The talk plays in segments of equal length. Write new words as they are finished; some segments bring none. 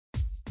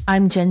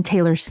I'm Jen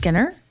Taylor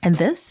Skinner, and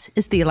this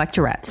is The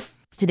Electorate.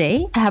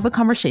 Today, I have a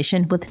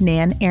conversation with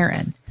Nan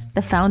Aron,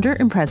 the founder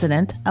and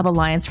president of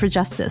Alliance for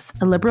Justice,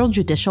 a liberal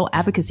judicial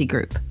advocacy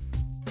group.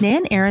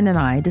 Nan Aron and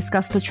I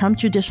discussed the Trump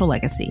judicial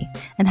legacy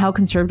and how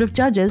conservative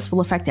judges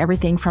will affect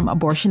everything from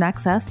abortion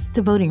access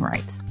to voting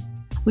rights.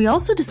 We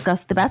also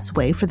discussed the best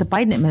way for the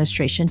Biden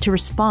administration to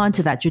respond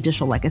to that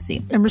judicial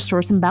legacy and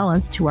restore some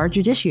balance to our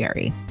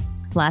judiciary.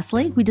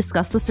 Lastly, we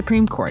discussed the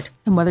Supreme Court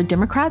and whether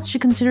Democrats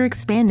should consider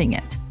expanding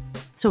it.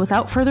 So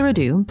without further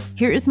ado,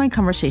 here is my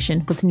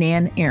conversation with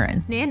Nan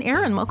Aron. Nan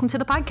Aron, welcome to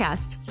the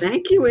podcast.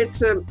 Thank you.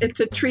 It's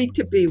a treat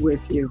to be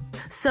with you.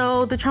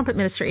 So the Trump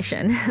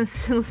administration,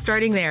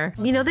 starting there,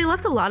 they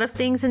left a lot of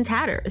things in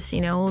tatters.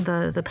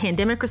 The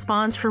pandemic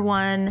response for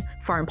one,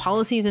 foreign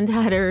policies in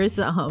tatters.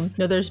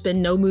 There's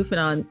been no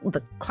movement on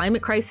the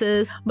climate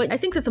crisis. But I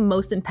think that the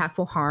most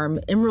impactful harm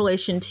in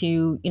relation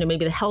to,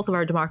 maybe the health of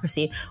our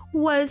democracy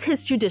was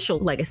his judicial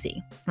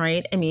legacy,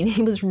 right? I mean,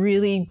 he was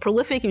really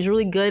prolific. He was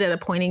really good at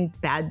appointing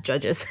bad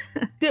judges.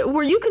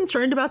 Were you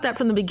concerned about that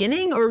from the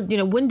beginning, or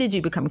when did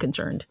you become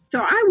concerned?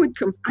 So I would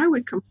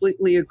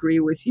completely agree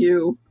with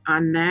you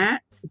on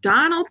that.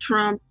 Donald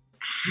Trump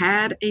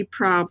had a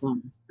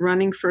problem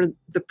running for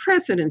the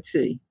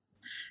presidency,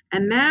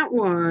 and that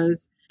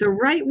was the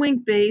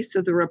right-wing base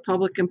of the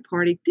Republican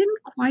Party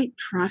didn't quite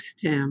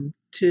trust him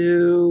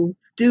to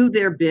do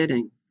their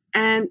bidding.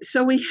 And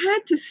so we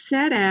had to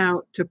set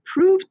out to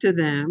prove to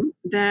them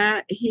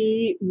that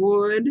he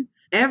would,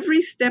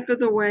 every step of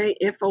the way,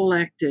 if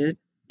elected,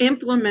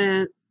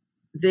 implement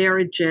their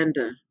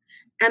agenda.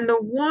 And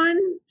the one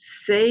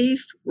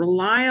safe,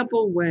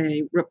 reliable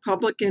way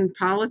Republican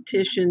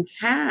politicians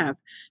have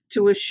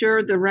to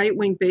assure the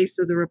right-wing base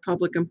of the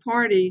Republican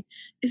Party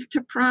is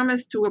to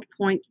promise to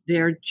appoint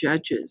their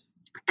judges.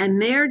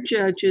 And their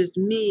judges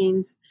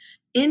means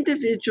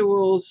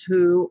individuals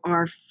who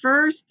are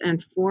first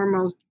and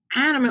foremost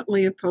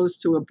adamantly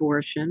opposed to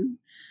abortion,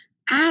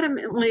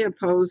 adamantly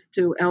opposed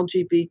to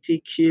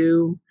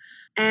LGBTQ,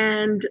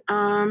 and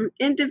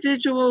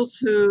individuals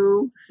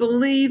who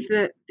believe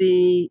that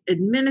the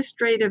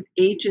administrative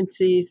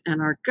agencies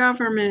and our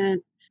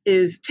government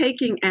is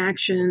taking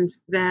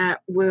actions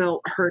that will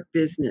hurt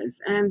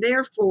business. And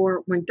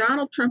therefore, when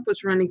Donald Trump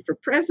was running for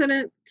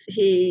president,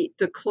 he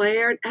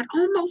declared at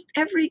almost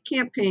every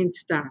campaign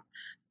stop,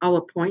 I'll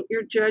appoint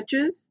your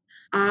judges.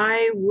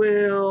 I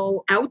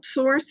will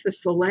outsource the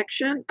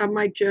selection of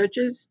my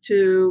judges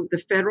to the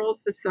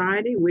Federalist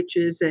Society, which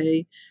is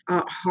a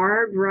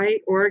hard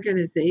right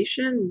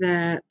organization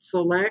that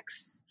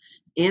selects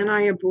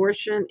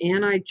anti-abortion,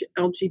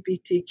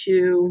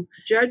 anti-LGBTQ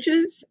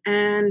judges.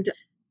 And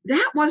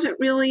that wasn't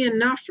really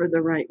enough for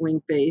the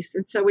right-wing base.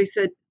 And so we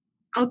said,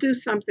 I'll do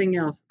something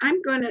else.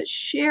 I'm going to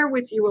share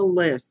with you a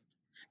list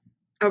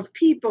of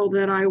people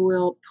that I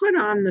will put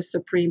on the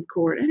Supreme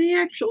Court. And he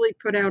actually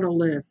put out a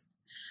list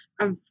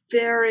of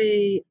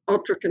very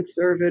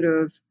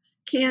ultra-conservative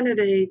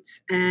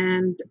candidates,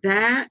 and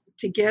that,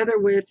 together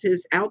with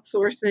his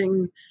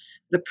outsourcing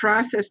the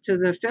process to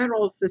the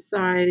Federalist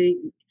Society,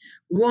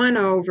 won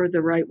over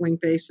the right-wing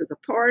base of the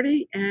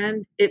party,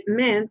 and it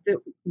meant that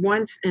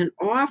once in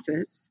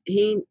office,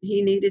 he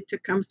needed to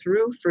come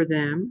through for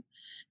them.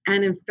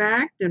 And in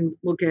fact, and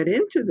we'll get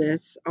into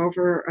this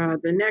over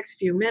the next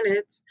few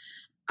minutes,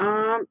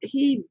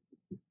 he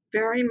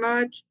very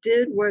much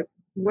did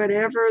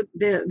whatever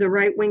the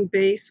right-wing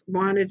base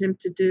wanted him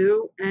to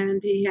do,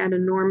 and he had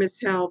enormous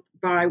help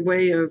by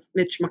way of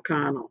Mitch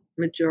McConnell,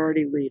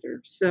 majority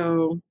leader.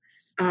 So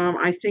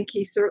I think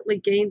he certainly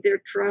gained their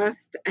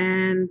trust,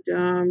 and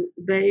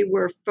they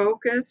were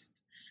focused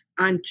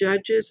on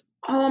judges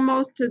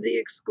almost to the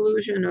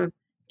exclusion of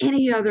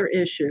any other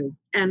issue.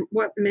 And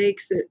what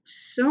makes it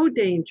so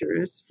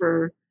dangerous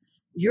for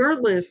your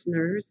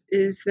listeners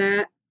is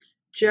that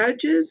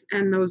judges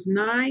and those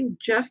 9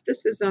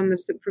 justices on the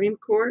Supreme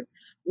Court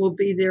will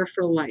be there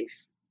for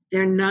life.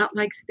 They're not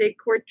like state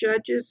court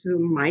judges who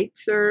might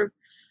serve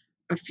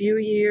a few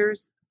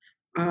years.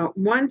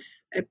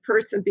 Once a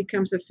person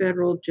becomes a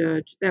federal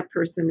judge, that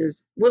person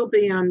will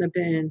be on the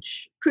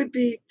bench, could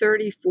be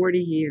 30, 40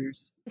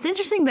 years. It's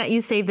interesting that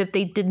you say that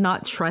they did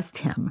not trust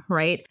him,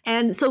 right?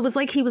 And so it was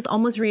like he was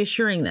almost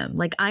reassuring them,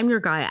 like, I'm your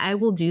guy, I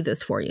will do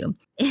this for you.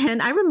 And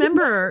I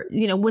remember,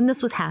 when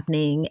this was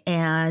happening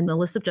and the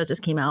list of judges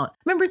came out, I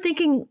remember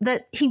thinking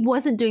that he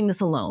wasn't doing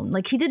this alone.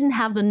 Like, he didn't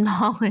have the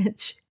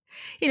knowledge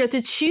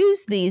to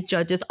choose these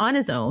judges on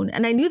his own.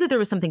 And I knew that there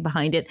was something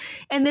behind it.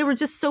 And they were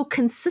just so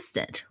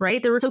consistent,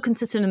 right? They were so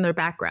consistent in their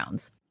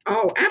backgrounds.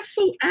 Oh,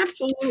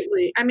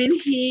 absolutely. I mean,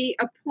 he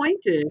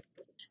appointed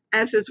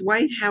as his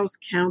White House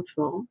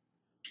counsel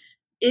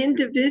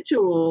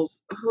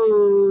individuals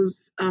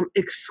whose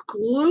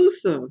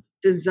exclusive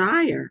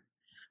desire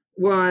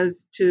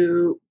was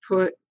to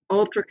put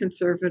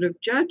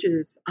ultra-conservative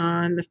judges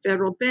on the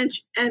federal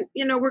bench. And,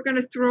 we're going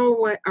to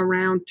throw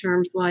around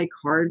terms like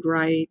hard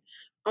right,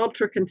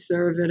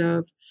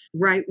 ultra-conservative,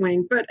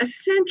 right-wing. But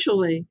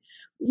essentially,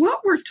 what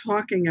we're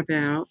talking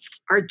about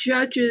are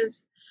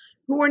judges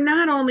who are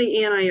not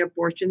only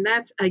anti-abortion,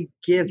 that's a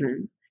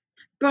given,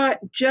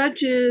 But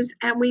judges,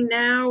 and we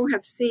now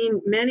have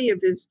seen many of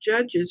his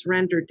judges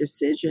render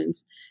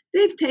decisions,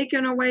 they've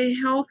taken away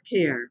health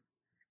care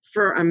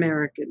for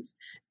Americans.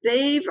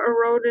 They've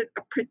eroded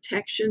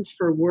protections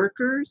for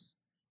workers,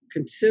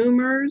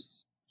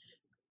 consumers,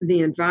 the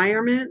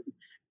environment.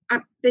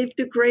 They've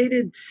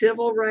degraded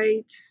civil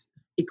rights,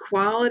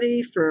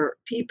 equality for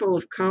people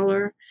of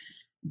color.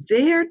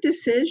 Their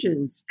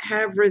decisions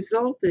have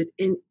resulted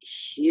in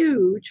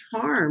huge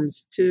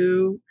harms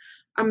to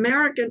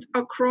Americans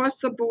across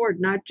the board,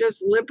 not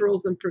just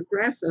liberals and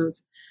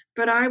progressives,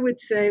 but I would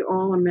say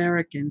all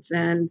Americans.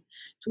 And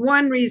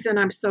one reason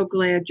I'm so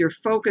glad you're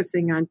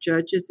focusing on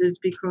judges is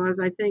because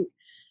I think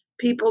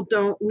people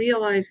don't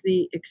realize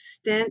the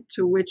extent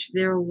to which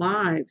their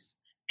lives,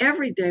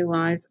 everyday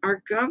lives,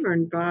 are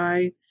governed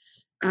by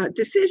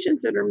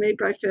decisions that are made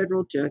by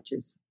federal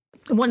judges.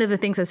 One of the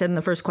things I said in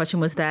the first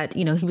question was that,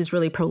 he was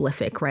really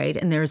prolific, right?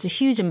 And there's a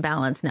huge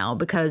imbalance now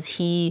because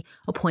he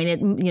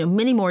appointed,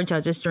 many more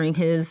judges during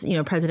his,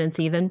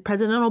 presidency than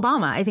President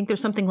Obama. I think there's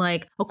something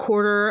like a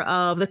quarter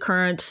of the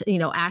current,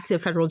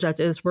 active federal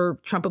judges were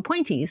Trump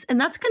appointees.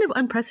 And that's kind of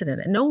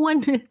unprecedented. No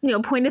one,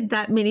 appointed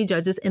that many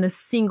judges in a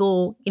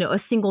single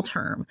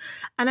term.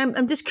 And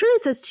I'm just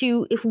curious as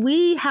to if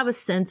we have a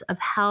sense of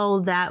how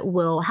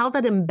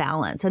that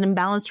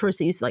imbalance towards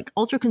these like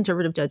ultra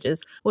conservative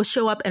judges will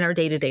show up in our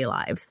day-to-day lives.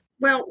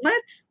 Well,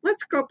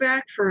 let's go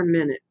back for a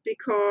minute,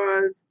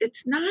 because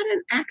it's not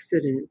an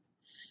accident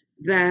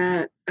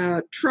that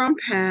Trump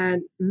had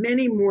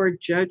many more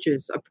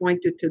judges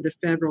appointed to the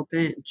federal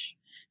bench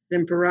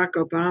than Barack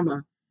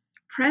Obama.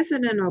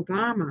 President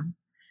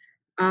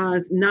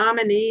Obama's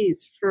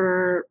nominees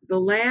for the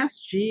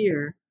last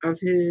year of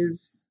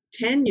his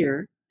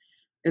tenure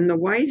in the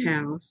White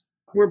House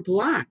were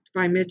blocked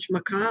by Mitch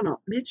McConnell.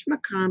 Mitch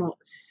McConnell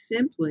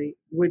simply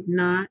would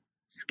not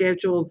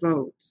schedule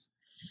votes.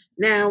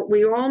 Now,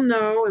 we all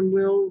know, and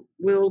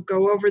we'll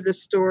go over the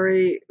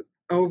story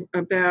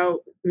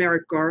about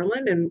Merrick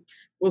Garland, and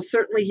we'll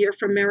certainly hear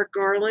from Merrick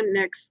Garland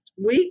next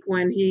week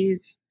when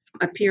he's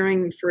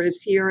appearing for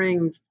his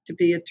hearing to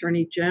be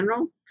Attorney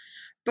General.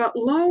 But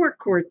lower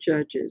court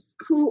judges,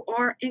 who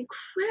are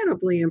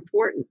incredibly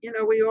important,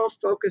 we all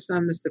focus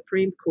on the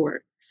Supreme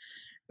Court,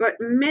 but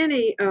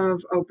many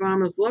of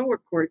Obama's lower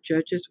court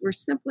judges were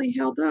simply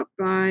held up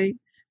by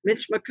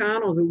Mitch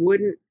McConnell, who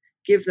wouldn't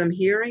give them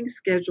hearings,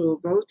 schedule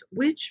votes,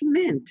 which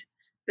meant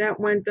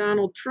that when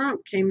Donald Trump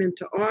came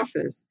into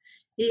office,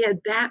 he had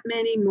that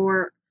many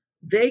more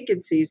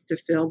vacancies to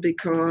fill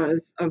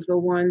because of the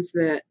ones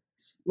that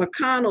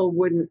McConnell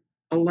wouldn't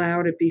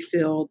allow to be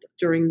filled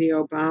during the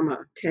Obama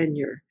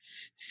tenure.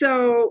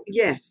 So,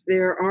 yes,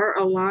 there are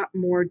a lot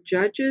more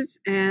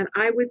judges. And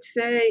I would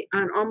say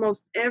on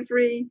almost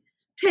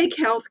take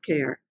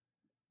healthcare,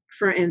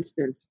 for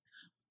instance.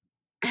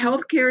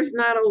 Healthcare is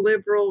not a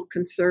liberal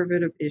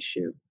conservative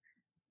issue.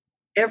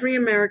 Every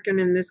American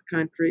in this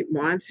country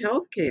wants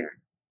health care.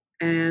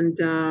 And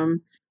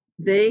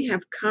they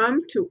have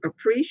come to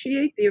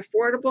appreciate the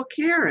Affordable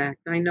Care Act.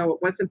 I know it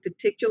wasn't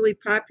particularly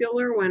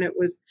popular when it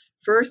was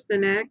first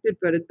enacted,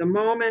 but at the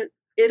moment,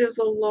 it is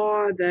a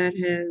law that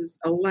has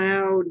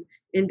allowed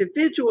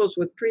individuals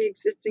with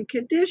pre-existing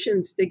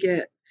conditions to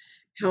get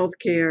health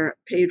care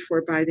paid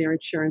for by their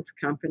insurance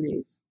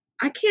companies.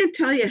 I can't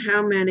tell you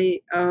how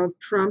many of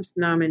Trump's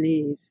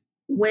nominees,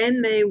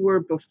 when they were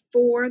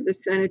before the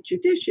Senate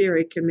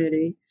Judiciary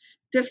Committee,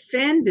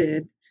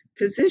 defended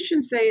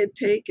positions they had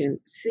taken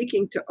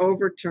seeking to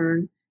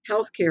overturn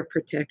healthcare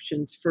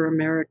protections for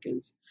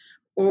Americans,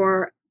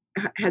 or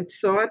had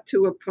sought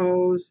to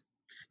oppose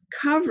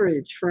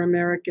coverage for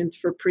Americans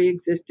for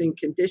pre-existing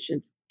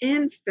conditions.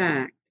 In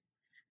fact,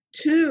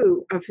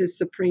 two of his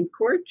Supreme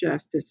Court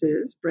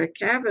justices, Brett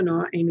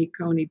Kavanaugh, Amy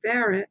Coney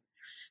Barrett's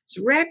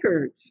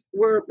records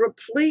were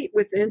replete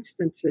with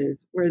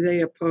instances where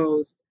they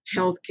opposed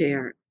health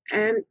care.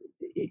 And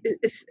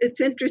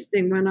it's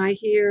interesting when I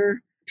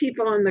hear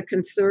people on the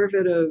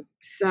conservative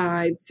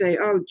side say,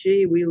 oh,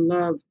 gee, we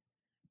love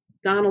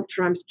Donald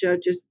Trump's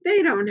judges.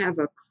 They don't have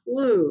a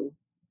clue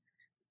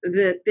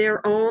that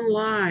their own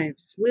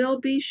lives will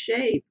be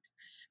shaped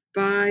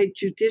by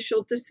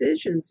judicial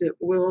decisions. It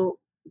will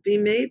be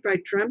made by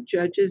Trump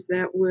judges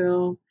that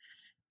will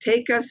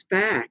take us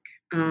back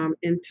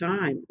in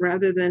time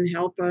rather than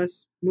help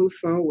us move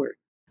forward.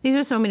 These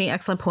are so many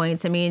excellent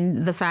points. I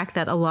mean, the fact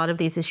that a lot of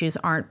these issues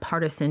aren't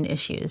partisan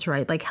issues,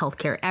 right? Like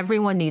healthcare.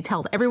 Everyone needs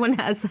health. Everyone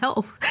has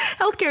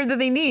healthcare that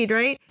they need,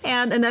 right?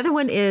 And another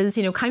one is,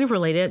 kind of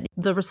related,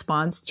 the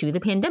response to the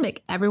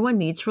pandemic. Everyone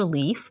needs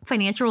relief,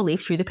 financial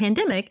relief through the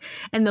pandemic.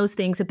 And those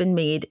things have been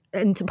made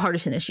into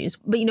partisan issues.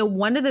 But,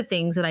 one of the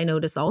things that I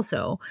noticed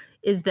also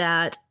is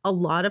that a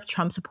lot of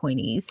Trump's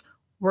appointees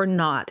were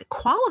not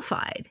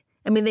qualified.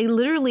 I mean, they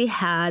literally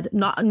had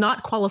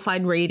not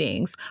qualified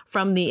ratings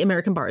from the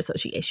American Bar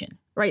Association,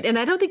 right? And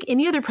I don't think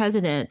any other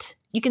president,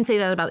 you can say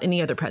that about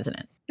any other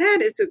president.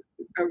 That is a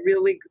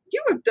really,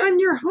 you have done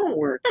your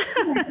homework.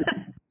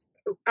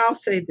 I'll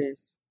say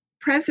this.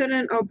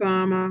 President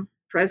Obama,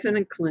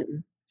 President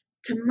Clinton,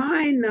 to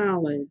my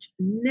knowledge,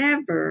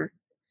 never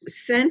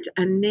sent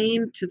a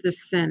name to the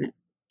Senate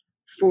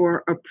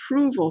for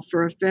approval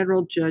for a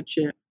federal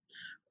judgeship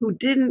who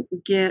didn't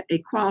get a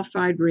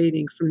qualified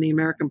rating from the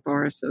American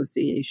Bar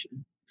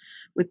Association.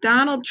 With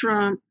Donald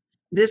Trump,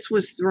 this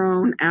was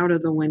thrown out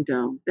of the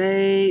window.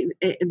 The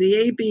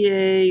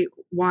ABA,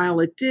 while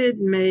it did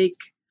make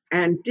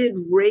and did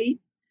rate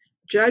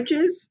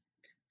judges,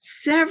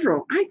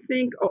 several, I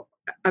think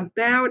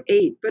about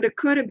 8, but it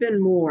could have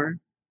been more,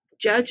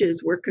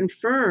 judges were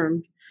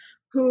confirmed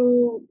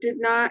who did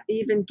not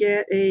even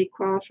get a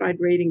qualified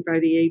rating by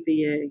the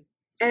ABA.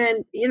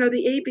 And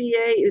the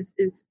ABA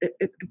is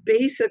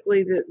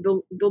basically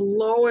the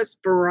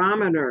lowest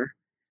barometer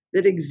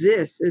that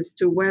exists as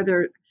to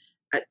whether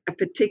a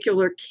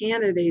particular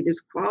candidate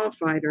is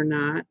qualified or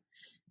not.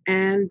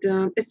 And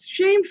it's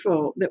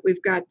shameful that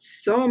we've got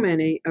so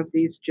many of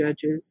these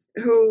judges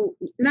who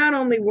not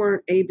only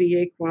weren't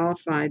ABA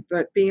qualified,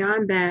 but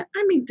beyond that,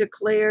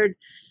 declared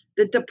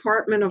the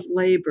Department of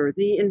Labor,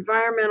 the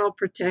Environmental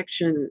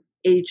Protection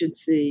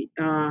Agency,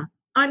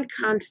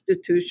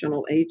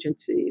 unconstitutional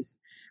agencies.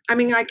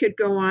 I could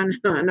go on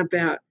and on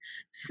about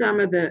some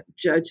of the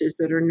judges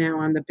that are now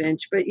on the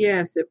bench, but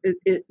yes,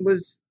 it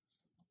was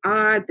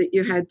odd that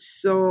you had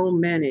so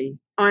many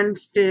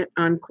unfit,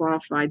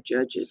 unqualified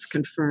judges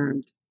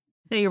confirmed.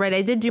 No, you're right.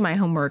 I did do my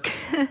homework,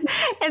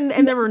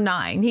 and there were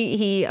 9.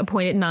 He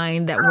appointed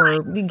 9 that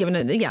were given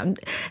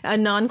a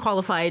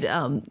non-qualified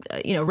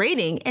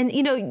rating. And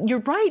you're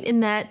right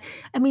in that.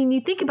 You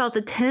think about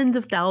the tens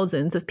of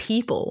thousands of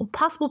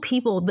possible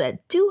people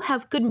that do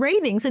have good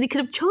ratings, and he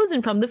could have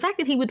chosen from. The fact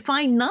that he would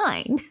find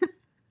 9,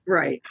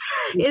 right,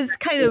 is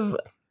kind of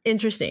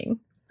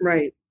interesting,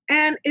 right.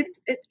 And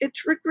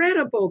it's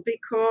regrettable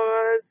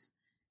because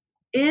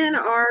in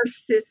our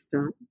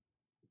system,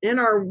 in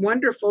our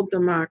wonderful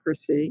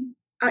democracy,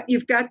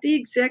 you've got the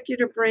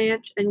executive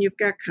branch and you've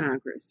got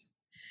Congress.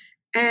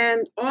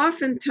 And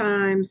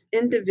oftentimes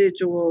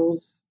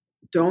individuals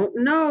don't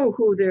know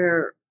who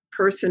their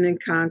person in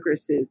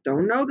Congress is,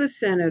 don't know the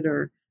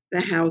senator,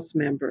 the House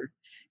member,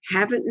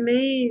 haven't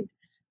made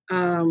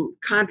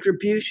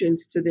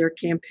contributions to their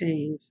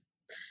campaigns.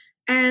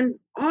 And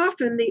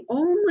often the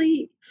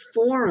only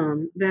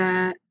forum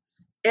that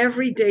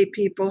everyday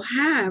people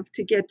have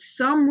to get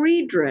some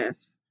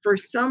redress for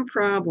some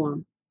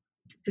problem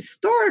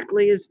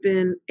historically has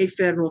been a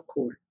federal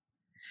court.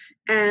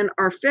 And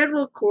our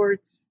federal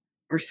courts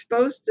are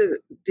supposed to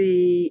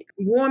be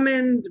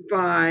womaned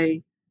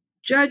by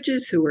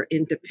judges who are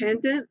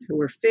independent,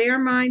 who are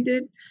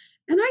fair-minded,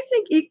 and I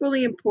think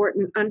equally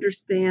important,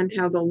 understand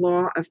how the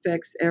law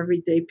affects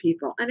everyday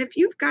people. And if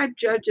you've got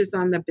judges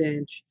on the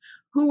bench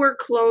who are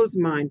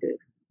closed-minded,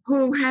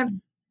 who have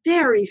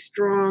very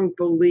strong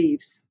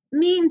beliefs,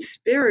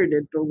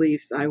 mean-spirited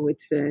beliefs, I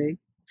would say,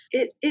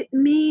 it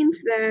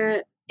means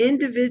that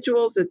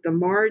individuals at the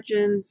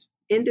margins,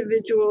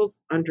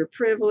 individuals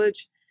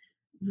underprivileged,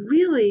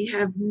 really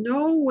have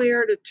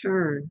nowhere to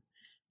turn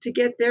to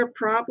get their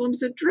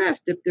problems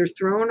addressed. If they're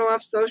thrown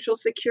off Social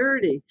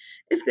Security,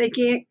 if they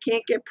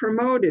can't get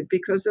promoted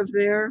because of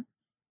their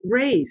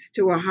race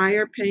to a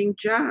higher paying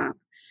job,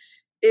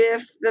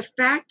 if the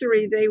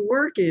factory they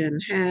work in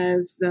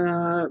has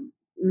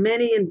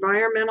many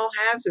environmental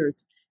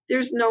hazards,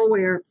 there's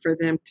nowhere for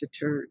them to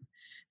turn.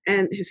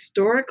 And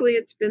historically,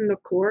 it's been the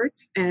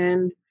courts.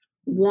 And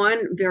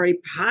one very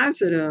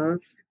positive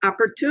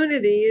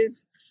opportunity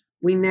is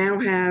we now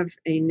have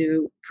a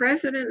new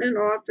president in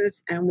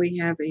office and we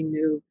have a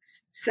new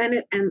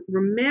Senate. And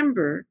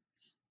remember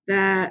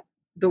that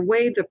the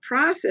way the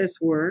process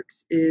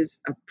works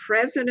is a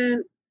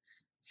president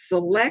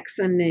selects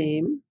a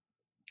name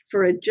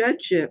for a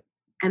judgeship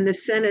and the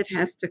Senate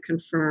has to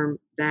confirm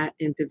that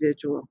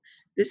individual.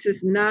 This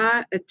is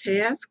not a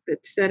task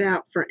that's set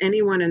out for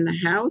anyone in the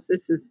House.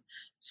 This is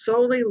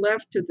solely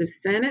left to the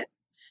Senate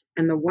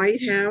and the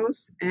White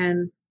House.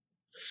 And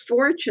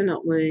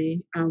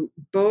fortunately,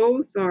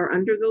 both are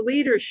under the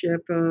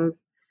leadership of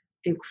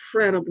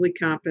incredibly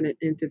competent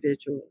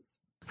individuals.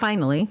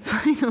 Finally.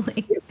 Yeah,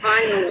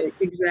 finally,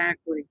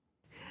 exactly.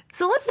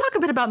 So let's talk a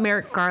bit about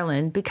Merrick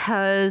Garland,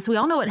 because we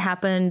all know what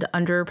happened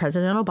under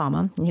President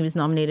Obama. He was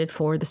nominated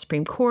for the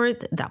Supreme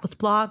Court. That was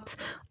blocked.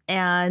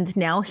 And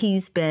now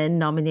he's been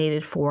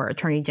nominated for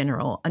Attorney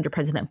General under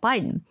President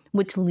Biden,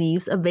 which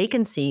leaves a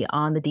vacancy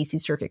on the D.C.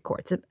 Circuit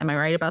Courts. Am I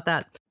right about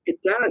that? It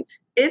does.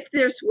 If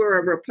this were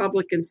a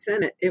Republican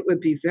Senate, it would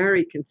be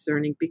very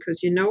concerning,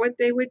 because you know what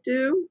they would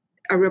do?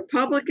 A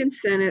Republican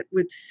Senate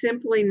would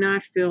simply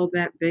not fill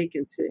that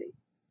vacancy.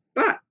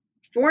 But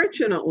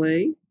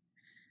fortunately,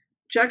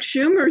 Chuck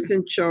Schumer's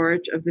in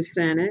charge of the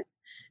Senate,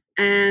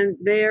 and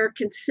they're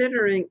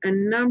considering a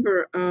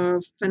number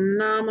of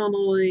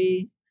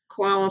phenomenally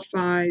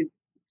qualified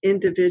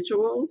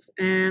individuals.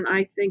 And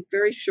I think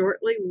very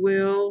shortly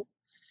we'll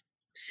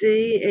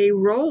see a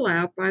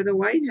rollout by the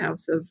White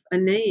House of a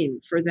name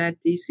for that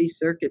D.C.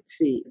 Circuit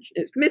seat.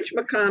 If Mitch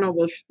McConnell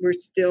were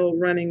still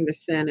running the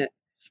Senate,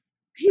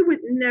 he would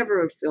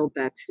never have filled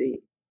that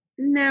seat.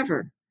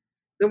 Never.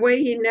 The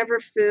way he never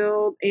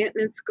filled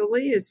Antonin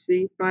Scalia's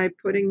seat by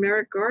putting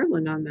Merrick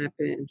Garland on that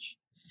bench.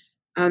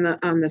 on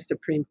the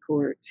Supreme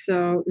Court.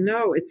 So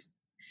no, it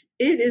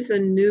is a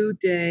new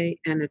day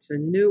and it's a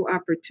new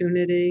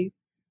opportunity.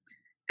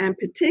 And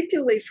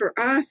particularly for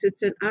us,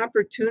 it's an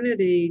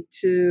opportunity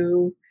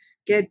to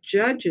get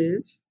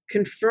judges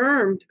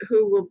confirmed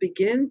who will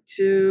begin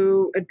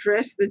to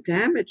address the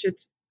damage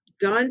it's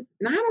done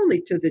not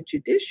only to the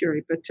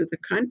judiciary, but to the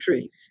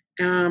country.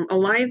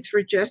 Alliance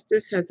for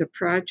Justice has a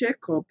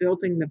project called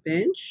Building the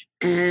Bench.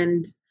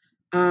 And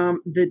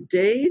the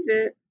day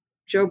that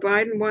Joe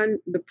Biden won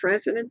the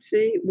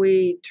presidency,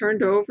 we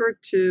turned over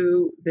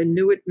to the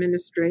new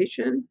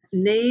administration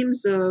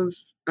names of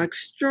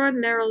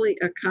extraordinarily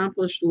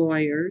accomplished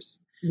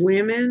lawyers,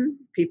 women,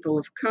 people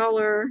of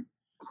color,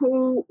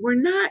 who were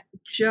not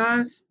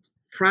just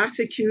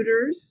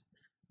prosecutors,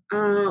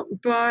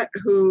 but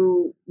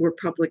who were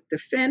public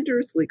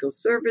defenders, legal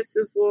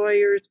services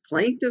lawyers,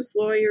 plaintiffs'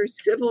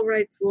 lawyers, civil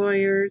rights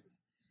lawyers,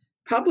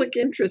 public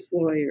interest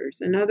lawyers.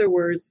 In other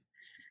words,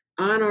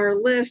 on our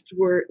list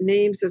were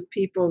names of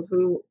people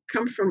who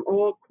come from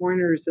all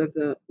corners of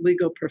the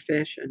legal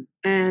profession.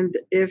 And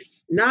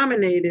if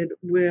nominated,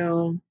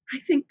 will, I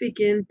think,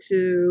 begin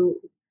to,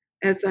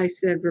 as I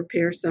said,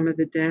 repair some of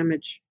the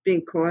damage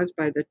being caused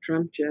by the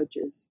Trump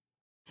judges.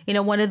 You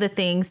know, one of the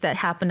things that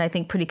happened, I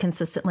think, pretty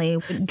consistently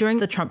during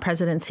the Trump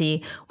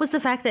presidency was the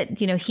fact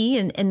that, you know, he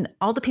and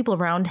all the people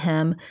around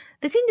him,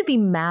 they seem to be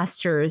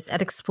masters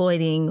at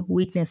exploiting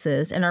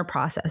weaknesses in our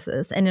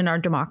processes and in our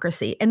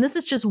democracy. And this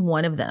is just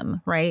one of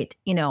them, right?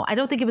 You know, I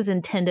don't think it was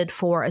intended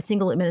for a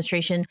single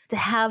administration to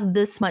have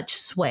this much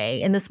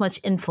sway and this much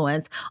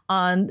influence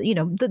on, you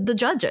know, the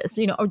judges,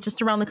 you know, or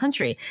just around the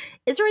country.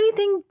 Is there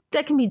anything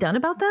that can be done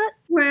about that?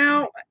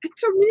 Well,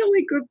 it's a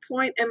really good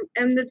point,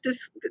 and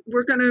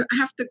we're going to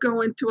have to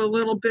go into a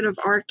little bit of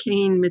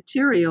arcane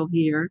material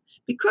here,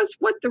 because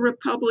what the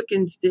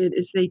Republicans did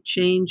is they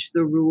changed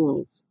the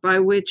rules by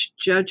which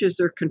judges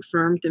are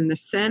confirmed in the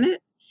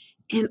Senate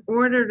in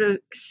order to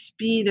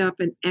speed up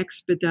and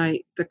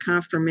expedite the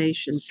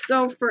confirmation.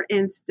 So, for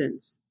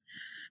instance,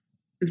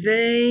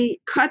 they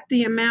cut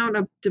the amount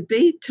of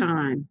debate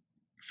time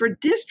for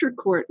district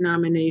court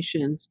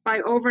nominations by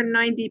over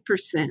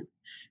 90%.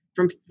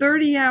 From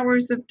 30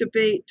 hours of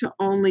debate to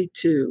only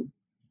 2.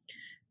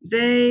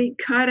 They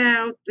cut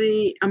out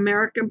the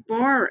American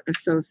Bar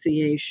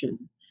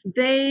Association.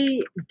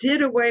 They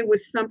did away with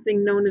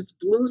something known as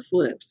blue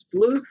slips.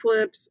 Blue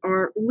slips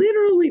are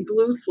literally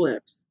blue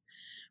slips,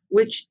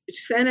 which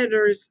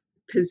senators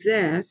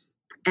possess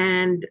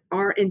and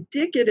are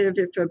indicative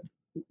if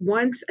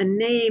once a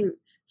name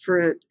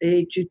for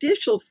a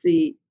judicial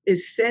seat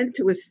is sent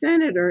to a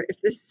senator, if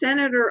the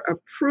senator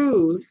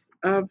approves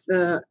of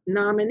the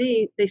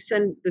nominee, they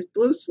send the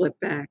blue slip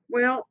back.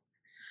 Well,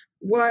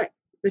 what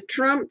the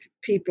Trump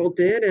people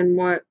did and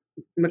what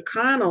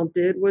McConnell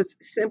did was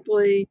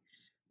simply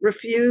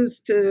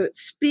refuse to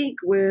speak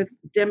with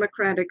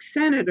Democratic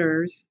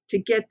senators to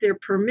get their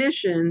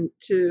permission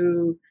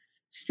to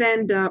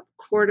send up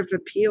Court of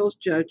Appeals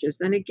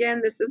judges. And again,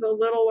 this is a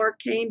little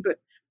arcane, but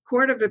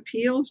Court of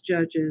Appeals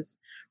judges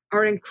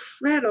are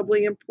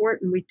incredibly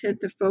important. We tend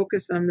to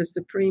focus on the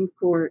Supreme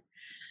Court.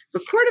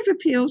 But Court of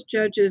Appeals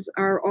judges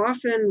are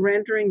often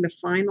rendering the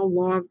final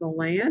law of the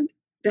land.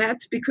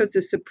 That's because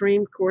the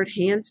Supreme Court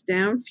hands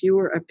down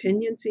fewer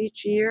opinions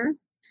each year.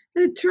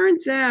 And it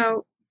turns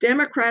out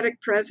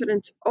Democratic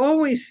presidents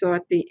always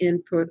sought the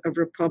input of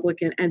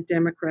Republican and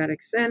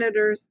Democratic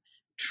senators.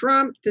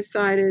 Trump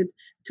decided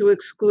to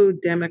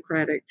exclude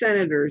Democratic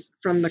senators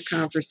from the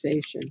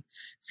conversation.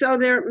 So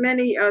there are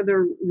many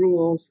other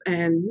rules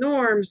and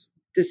norms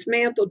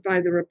dismantled by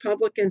the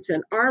Republicans.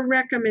 And our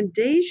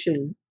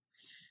recommendation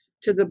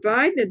to the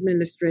Biden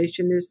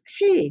administration is,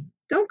 hey,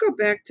 don't go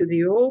back to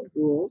the old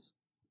rules.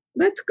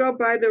 Let's go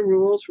by the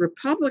rules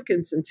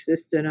Republicans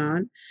insisted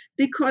on,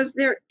 because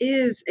there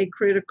is a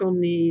critical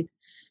need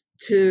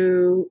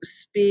to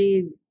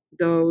speed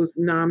those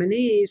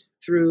nominees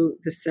through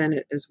the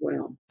Senate as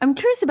well. I'm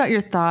curious about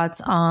your thoughts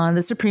on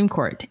the Supreme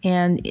Court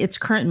and its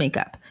current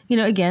makeup. You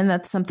know, again,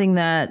 that's something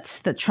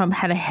that Trump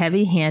had a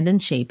heavy hand in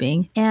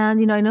shaping.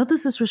 And, you know, I know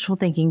this is wishful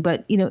thinking,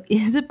 but, you know,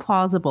 is it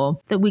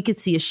plausible that we could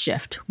see a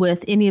shift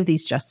with any of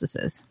these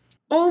justices?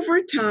 Over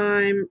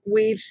time,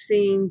 we've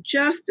seen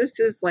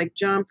justices like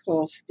John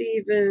Paul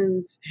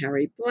Stevens,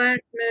 Harry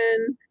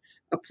Blackmun,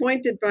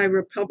 appointed by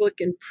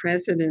Republican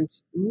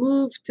presidents,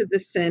 move to the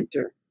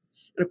center.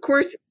 And of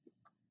course,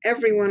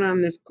 everyone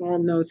on this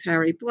call knows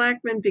Harry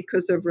Blackmun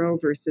because of Roe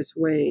versus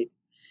Wade.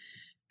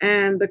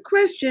 And the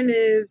question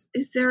is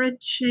there a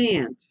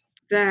chance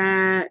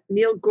that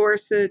Neil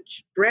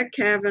Gorsuch, Brett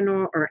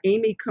Kavanaugh, or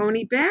Amy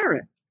Coney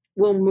Barrett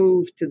will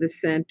move to the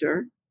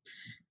center?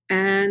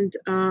 And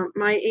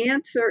my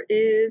answer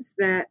is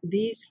that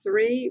these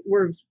three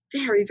were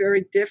very,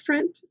 very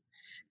different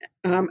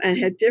and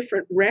had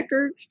different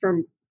records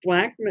from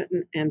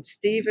Blackmun and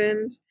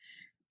Stevens.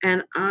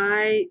 And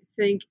I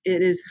think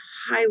it is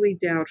highly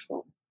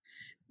doubtful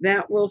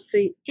that we'll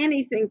see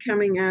anything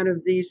coming out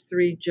of these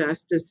three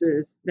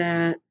justices.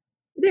 That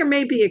there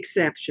may be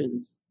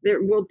exceptions.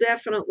 There will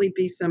definitely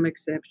be some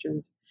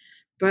exceptions.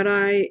 But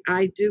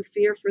I do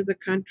fear for the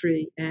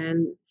country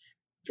and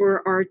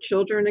for our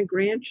children and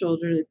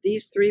grandchildren that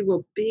these three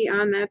will be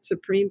on that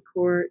Supreme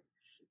Court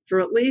for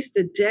at least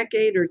a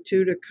decade or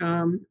two to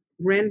come,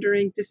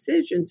 rendering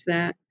decisions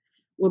that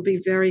will be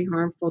very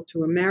harmful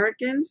to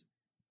Americans.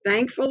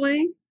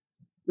 Thankfully,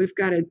 we've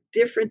got a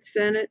different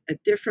Senate, a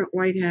different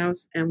White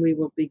House, and we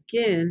will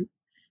begin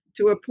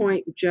to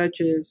appoint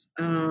judges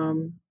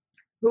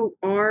who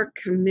are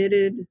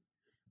committed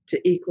to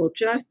equal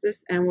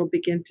justice and will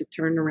begin to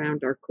turn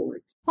around our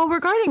courts. Well,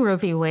 regarding Roe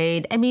v.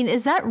 Wade, I mean,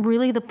 is that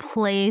really the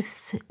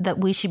place that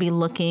we should be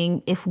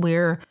looking if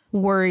we're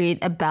worried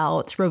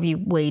about Roe v.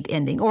 Wade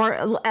ending, or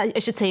I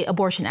should say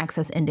abortion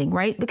access ending,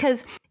 right?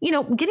 Because,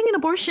 getting an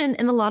abortion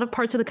in a lot of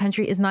parts of the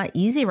country is not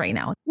easy right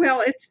now.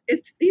 Well,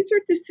 these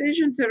are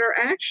decisions that are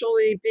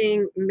actually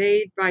being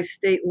made by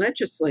state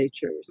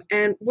legislatures.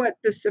 And what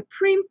the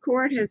Supreme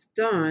Court has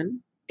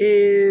done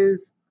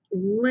is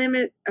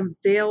limit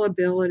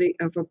availability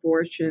of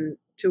abortion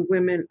to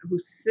women who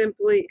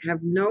simply have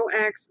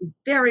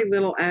very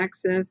little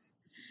access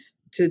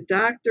to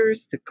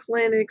doctors, to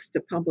clinics, to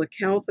public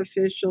health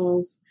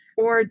officials,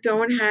 or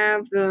don't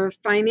have the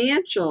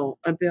financial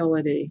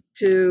ability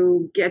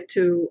to get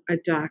to a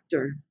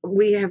doctor.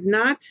 We have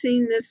not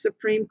seen this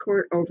Supreme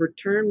Court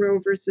overturn Roe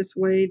versus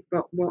Wade,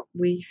 but what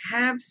we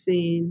have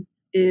seen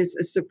is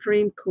a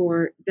Supreme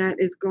Court that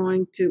is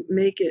going to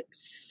make it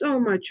so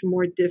much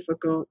more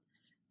difficult,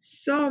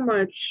 so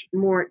much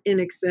more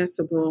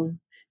inaccessible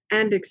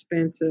and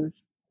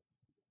expensive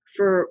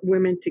for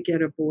women to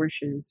get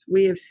abortions.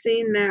 We have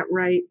seen that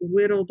right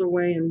whittled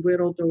away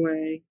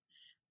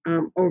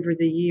over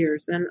the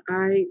years. And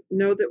I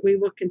know that we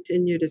will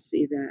continue to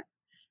see that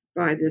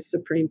by the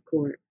Supreme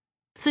Court.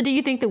 So do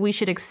you think that we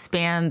should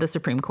expand the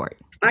Supreme Court?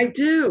 I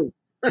do.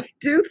 I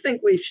do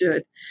think we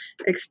should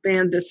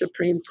expand the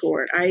Supreme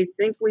Court. I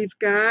think we've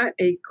got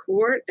a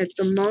court at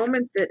the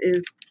moment that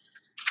is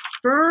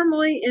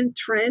firmly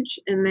entrenched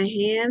in the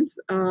hands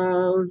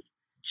of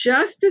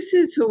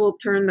justices who will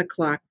turn the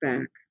clock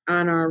back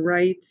on our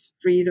rights,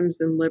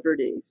 freedoms, and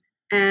liberties.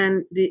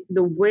 And the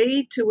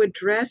way to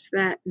address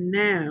that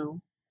now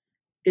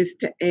is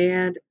to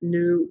add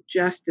new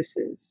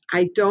justices.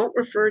 I don't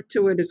refer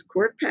to it as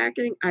court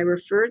packing. I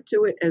refer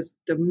to it as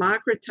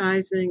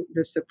democratizing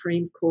the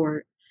Supreme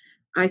Court.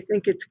 I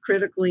think it's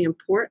critically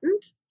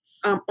important.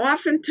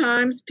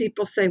 Oftentimes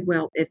people say,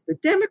 well, if the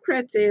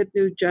Democrats add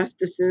new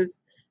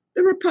justices,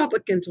 the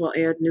Republicans will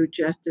add new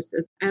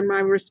justices. And my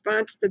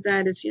response to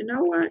that is, you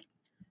know what?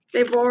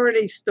 They've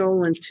already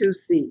stolen 2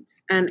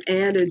 seats and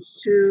added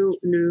 2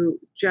 new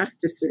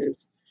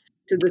justices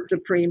to the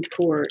Supreme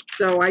Court.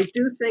 So I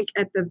do think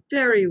at the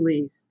very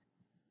least,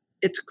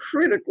 it's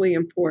critically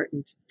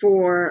important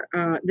for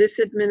this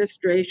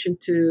administration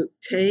to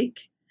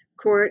take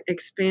court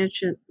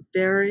expansion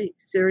very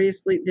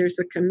seriously. There's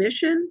a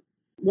commission,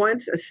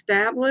 once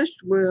established,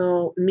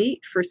 will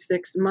meet for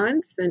 6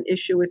 months and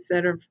issue a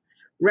set of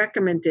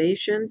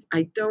recommendations.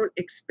 I don't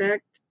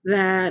expect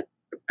that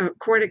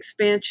court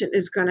expansion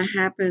is going to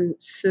happen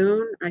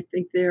soon. I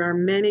think there are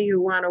many who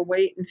want to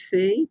wait and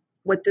see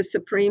what the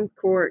Supreme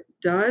Court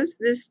does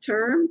this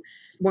term,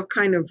 what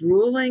kind of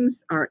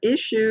rulings are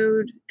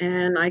issued,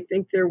 and I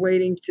think they're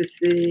waiting to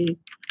see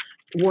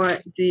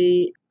what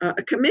the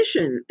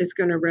commission is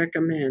going to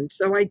recommend.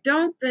 So I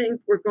don't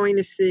think we're going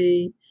to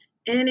see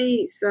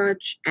any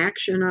such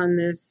action on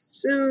this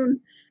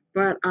soon,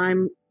 but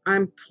I'm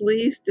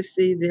pleased to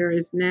see there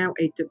is now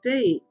a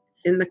debate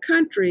in the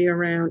country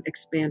around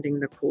expanding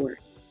the court.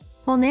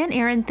 Well, Nan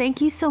Aron,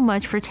 thank you so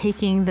much for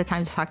taking the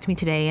time to talk to me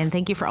today. And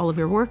thank you for all of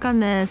your work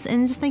on this.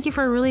 And just thank you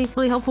for a really,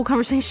 really helpful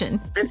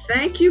conversation. And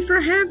thank you for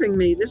having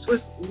me. This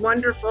was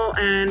wonderful.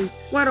 And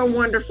what a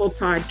wonderful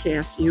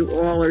podcast you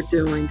all are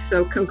doing.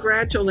 So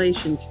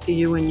congratulations to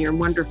you and your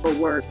wonderful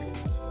work.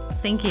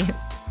 Thank you.